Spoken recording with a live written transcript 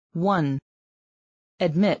1.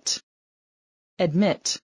 Admit,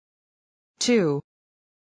 admit. 2.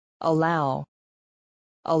 Allow,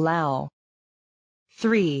 allow.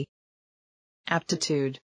 3.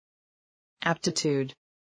 Aptitude, aptitude.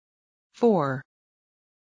 4.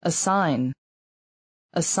 Assign,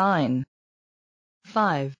 assign.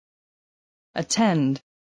 5. Attend,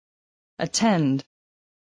 attend.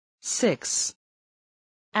 6.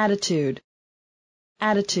 Attitude,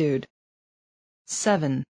 attitude.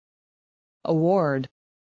 7. Award,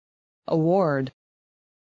 award.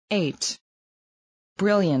 8.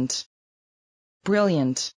 Brilliant,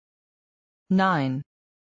 brilliant. 9.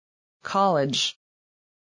 College,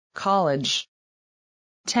 college.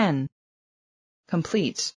 10.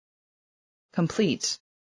 Complete, complete.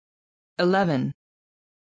 11.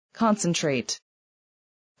 Concentrate,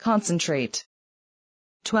 concentrate.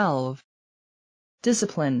 12.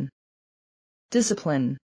 Discipline,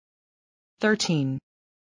 discipline. 13.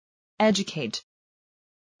 Educate,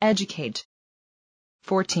 educate.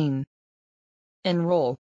 14.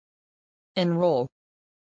 Enroll, enroll.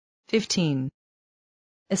 15.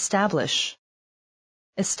 Establish,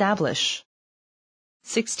 establish.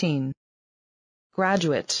 16.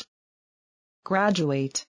 Graduate,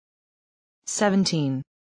 graduate. 17.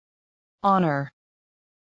 Honor,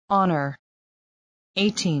 honor.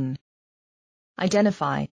 18.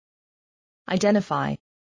 Identify, identify.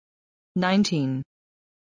 19.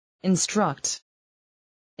 Instruct,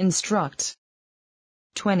 instruct.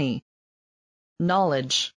 20.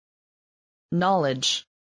 Knowledge, knowledge.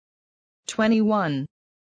 21.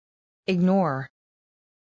 Ignore,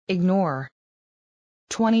 ignore.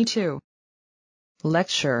 22.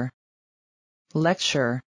 Lecture,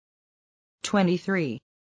 lecture. 23.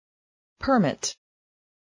 Permit,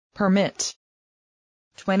 permit.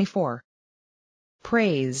 24.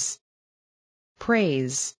 Praise,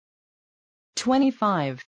 praise.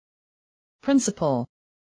 25. Principal,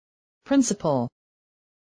 principal.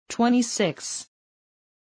 26.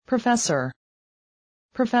 Professor,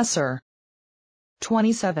 professor.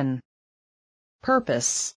 27.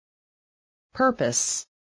 Purpose, purpose.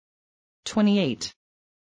 28.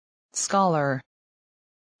 Scholar,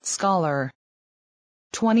 scholar.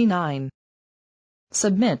 29.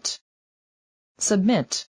 Submit,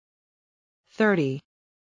 submit. 30.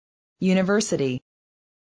 University,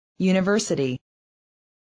 university.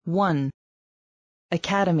 1.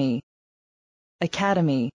 Academy,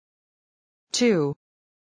 academy. 2.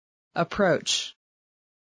 Approach,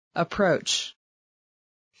 approach.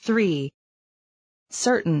 3.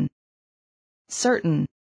 Certain, certain.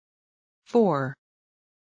 4.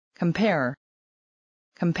 Compare,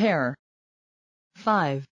 compare.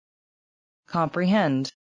 5.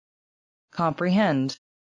 Comprehend, comprehend.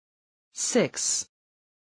 6.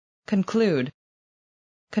 Conclude,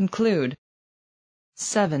 conclude.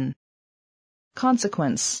 7.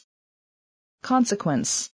 Consequence,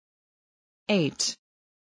 consequence. 8.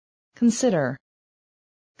 Consider,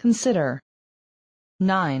 consider.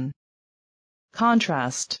 9.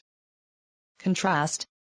 Contrast, contrast.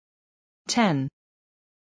 10.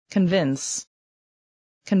 Convince,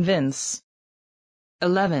 convince.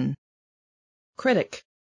 11. Critic,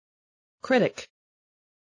 critic.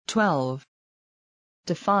 12.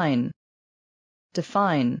 Define,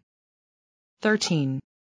 define. 13.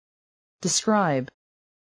 Describe,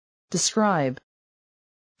 describe.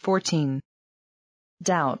 14.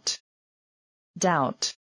 Doubt,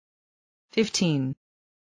 doubt. 15.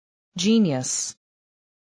 Genius,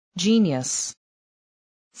 genius.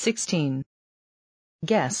 16.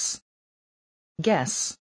 Guess,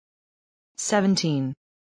 guess. 17.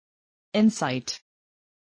 Insight,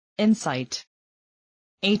 insight.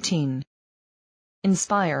 18.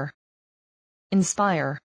 Inspire,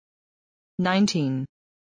 inspire. 19.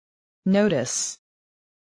 Notice,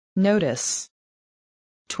 notice.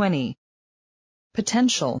 20.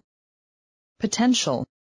 Potential, potential.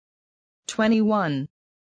 21.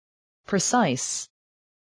 Precise,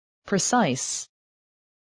 precise.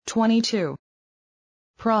 22.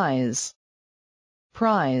 Prize,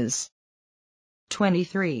 prize.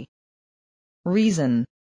 23. Reason,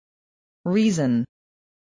 reason.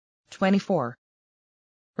 24.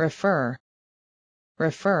 Refer,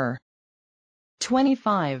 refer.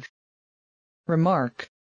 25. Remark,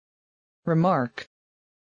 remark.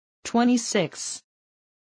 26.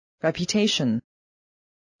 Reputation,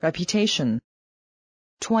 reputation.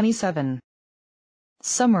 27.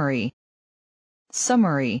 Summary,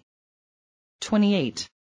 summary. 28.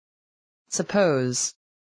 Suppose,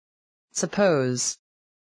 suppose.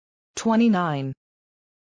 29.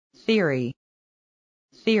 Theory,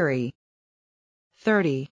 theory.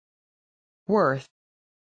 30. Worth,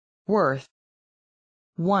 worth.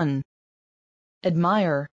 1.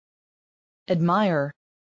 Admire, admire.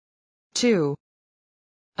 2.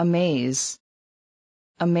 Amaze,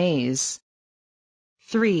 amaze.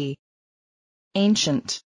 3.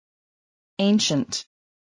 Ancient, ancient.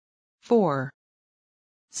 4.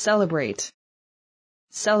 Celebrate,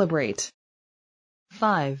 celebrate.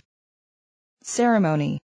 5.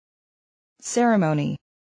 Ceremony, ceremony.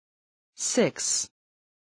 6.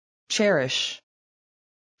 Cherish,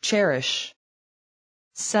 cherish.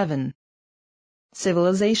 7.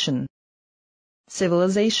 Civilization,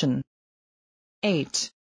 civilization.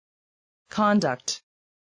 8. Conduct,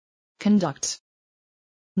 conduct.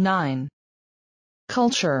 9.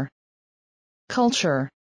 Culture, culture.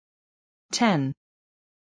 10.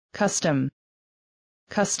 Custom,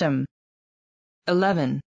 custom.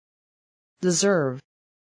 11. Deserve,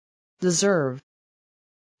 deserve.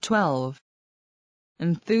 12.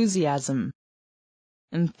 Enthusiasm,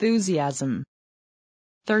 enthusiasm.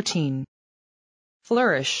 13.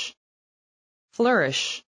 Flourish,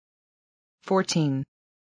 flourish. 14.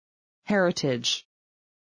 Heritage,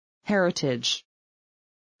 heritage.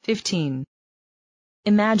 15.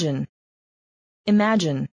 Imagine,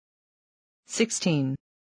 imagine. 16.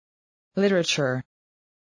 Literature,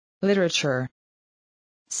 literature.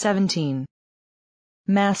 17.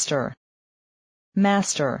 Master,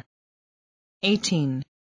 master. 18.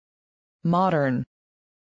 Modern,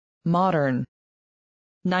 modern.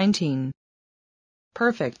 19.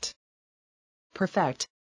 Perfect, perfect.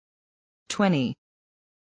 20.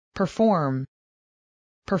 Perform,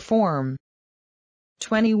 perform.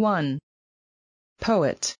 21.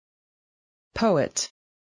 Poet, poet.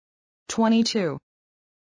 22.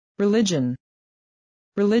 Religion,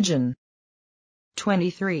 religion.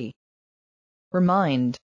 23.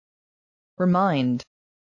 Remind, remind.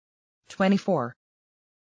 24.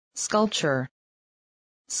 Sculpture,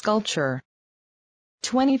 sculpture.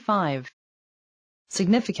 25.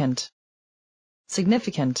 Significant,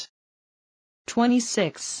 significant.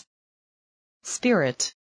 26.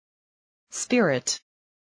 Spirit, spirit.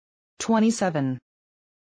 27.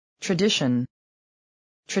 Tradition,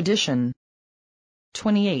 tradition.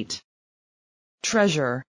 28.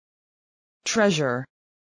 Treasure, treasure.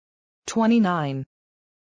 29.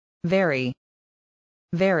 Very,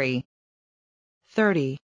 very.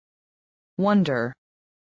 30. Wonder,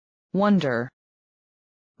 wonder.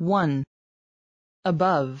 1.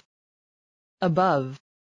 Above, above.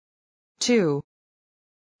 2.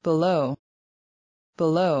 Below,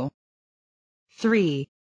 below. 3.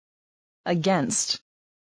 Against,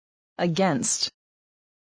 against.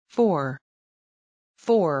 4.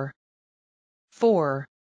 For, for.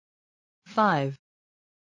 5.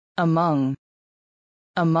 Among,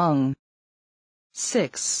 among.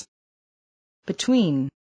 6. Between,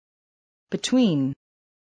 between.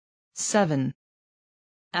 7.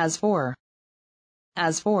 As for,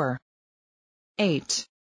 as for. 8.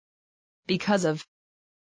 Because of,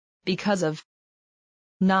 because of.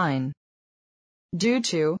 9. Due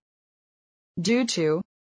to, due to.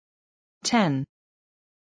 10.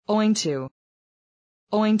 Owing to,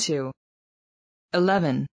 owing to.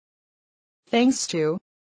 11. Thanks to,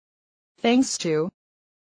 thanks to.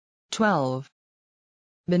 12.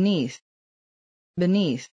 Beneath,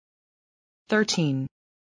 beneath. 13.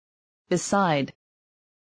 Beside,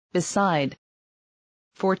 beside.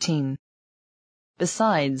 14.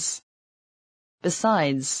 Besides,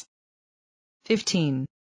 besides. 15.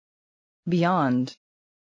 Beyond,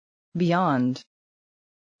 beyond.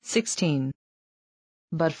 16.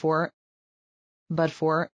 But for, but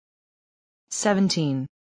for. 17.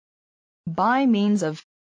 By means of,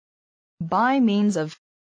 by means of.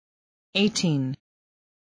 18.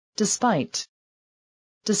 Despite,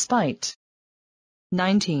 despite.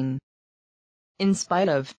 19. In spite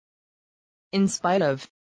of, in spite of.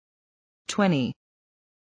 20.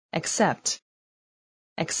 Except,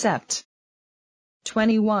 except.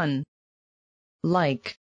 21.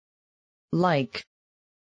 Like, like.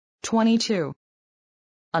 22.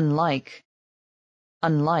 Unlike,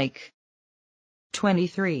 unlike.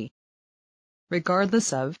 23.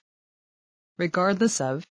 Regardless of, regardless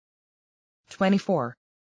of. 24.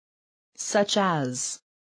 Such as,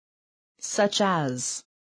 such as.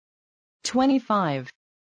 25.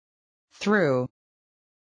 Through,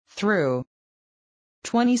 through.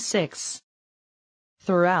 26.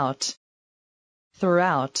 Throughout,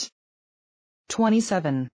 throughout.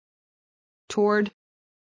 27. Toward,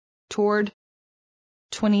 toward.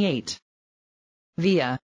 28.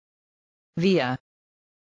 Via, via.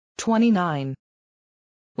 29.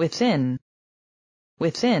 Within,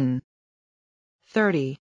 within.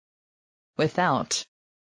 30. Without,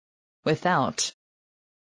 without.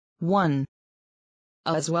 1.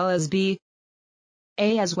 A as well as B,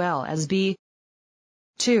 A as well as B.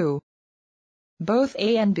 2. Both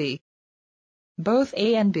A and B, both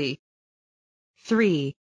A and B.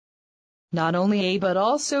 3. Not only A but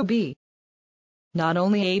also B, not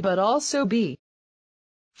only A but also B.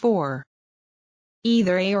 4.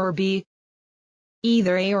 Either A or B,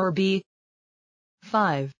 either A or B.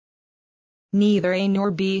 5. Neither A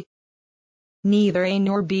nor B, neither A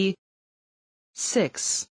nor B.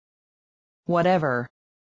 6. Whatever,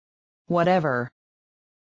 whatever.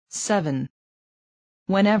 7.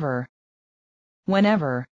 Whenever,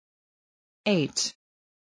 whenever. 8.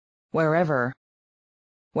 Wherever,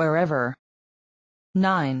 wherever.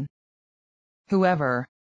 9. Whoever,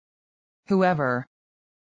 whoever.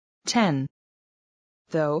 10.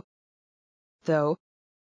 Though, though.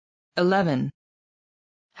 11.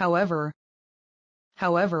 However,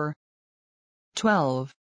 however.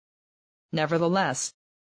 12. Nevertheless,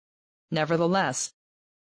 nevertheless.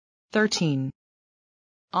 13.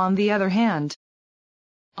 On the other hand,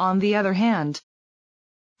 on the other hand.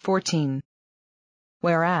 14.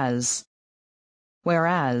 Whereas,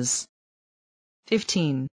 whereas.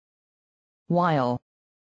 15. While,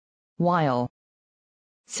 while.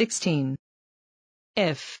 16.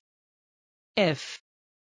 If, if.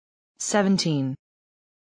 17.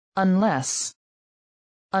 Unless,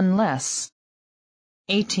 unless.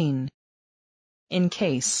 18. In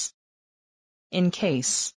case, in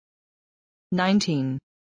case. 19.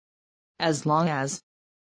 As long as,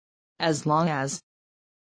 as long as.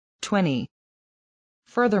 20.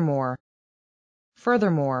 Furthermore,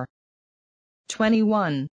 furthermore.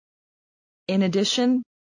 21. In addition,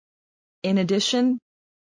 in addition.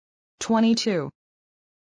 22.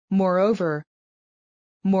 Moreover,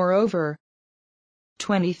 moreover.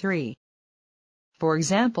 23. For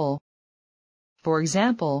example, for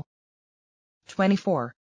example.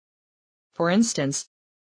 24. For instance,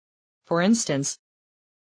 for instance.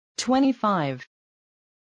 25.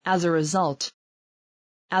 As a result,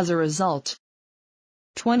 as a result.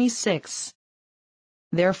 26.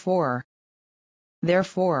 Therefore,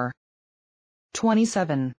 therefore.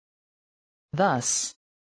 27. Thus,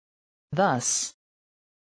 thus.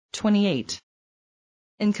 28.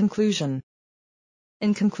 In conclusion,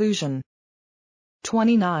 in conclusion.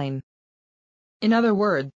 29. In other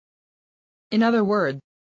word, in other word.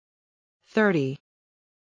 30.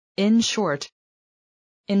 In short,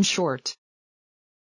 in short.